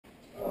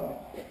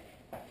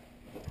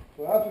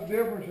That's the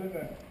difference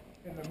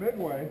in the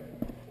midway.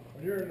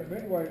 When you're in the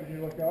midway and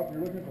you look up,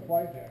 you're looking at the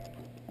flight deck.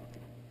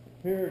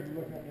 Here, you're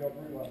looking at the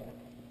L3 level.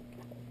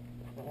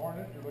 The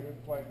Hornet, you're looking at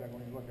the flight deck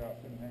when you look out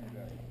in the hangar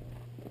deck.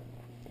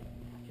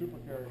 Super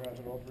carrier has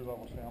an L3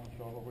 level sound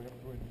shuttle way up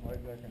between the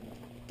flight deck and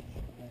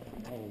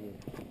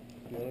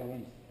the other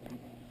ones,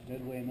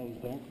 midway and those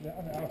don't? yeah,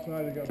 on the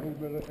outside they got a little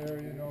bit of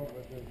area, you know,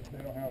 but they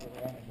don't have it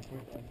around it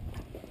completely.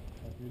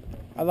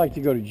 I'd like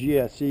to go to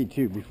GSE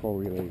too before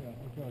we leave.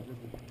 Yeah,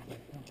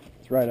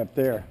 It's right up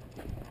there.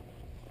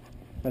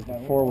 That's the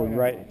forward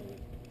right.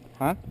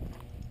 Huh?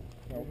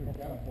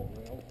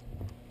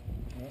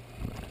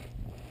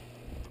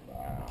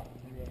 wow.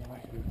 You got a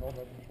nice deal. All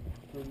that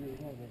 30 years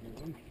old, at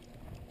least.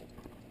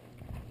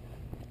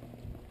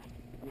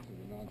 This is a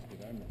non-skid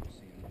I remember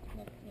seeing,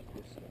 not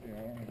this stuff. Yeah, I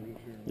don't remember this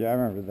here. Yeah, I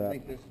remember I that.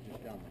 think this is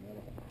just down the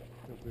middle.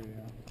 Could be,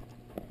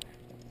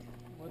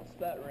 What's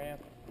that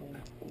ramp?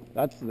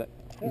 That's the.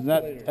 Isn't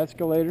that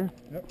escalator?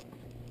 Yep.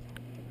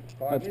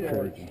 That's Five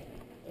crazy.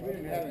 We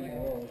didn't have any of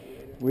those.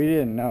 We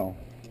didn't know.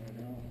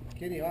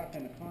 Kitty Hawk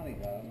and the Connie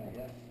got them, I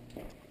guess.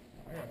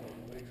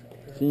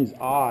 Seems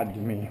odd to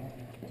me.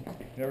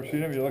 You ever seen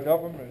them? You look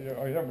up them?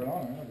 Oh, you haven't been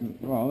on them, have you?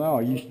 Well, no,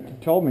 you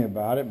told me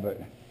about it,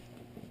 but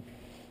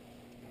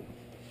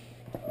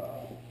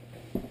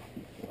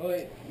Oh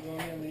wait, you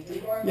want me to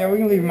leave it? yeah, we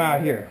can leave them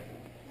out here.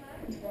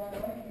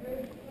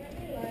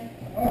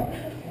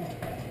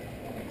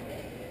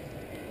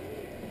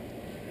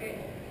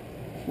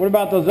 What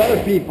about those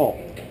other people?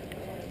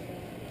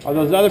 Are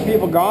those other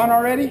people gone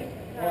already?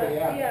 Oh,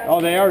 yeah.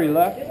 Oh, they already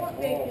left? It won't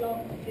take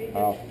long. They just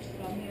Oh.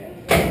 come here.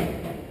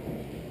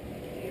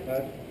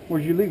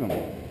 Where'd you leave them?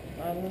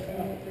 I'm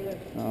looking for this.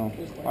 Oh,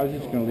 I was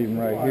just gonna leave them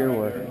right here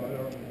where,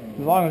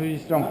 as long as we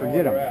just don't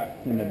forget them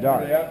in the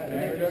dark.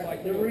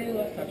 They were in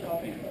left a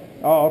coffee cup.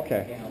 Oh,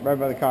 okay, right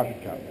by the coffee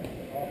cup.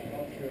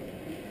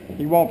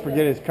 He won't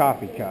forget his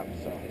coffee cup,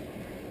 so.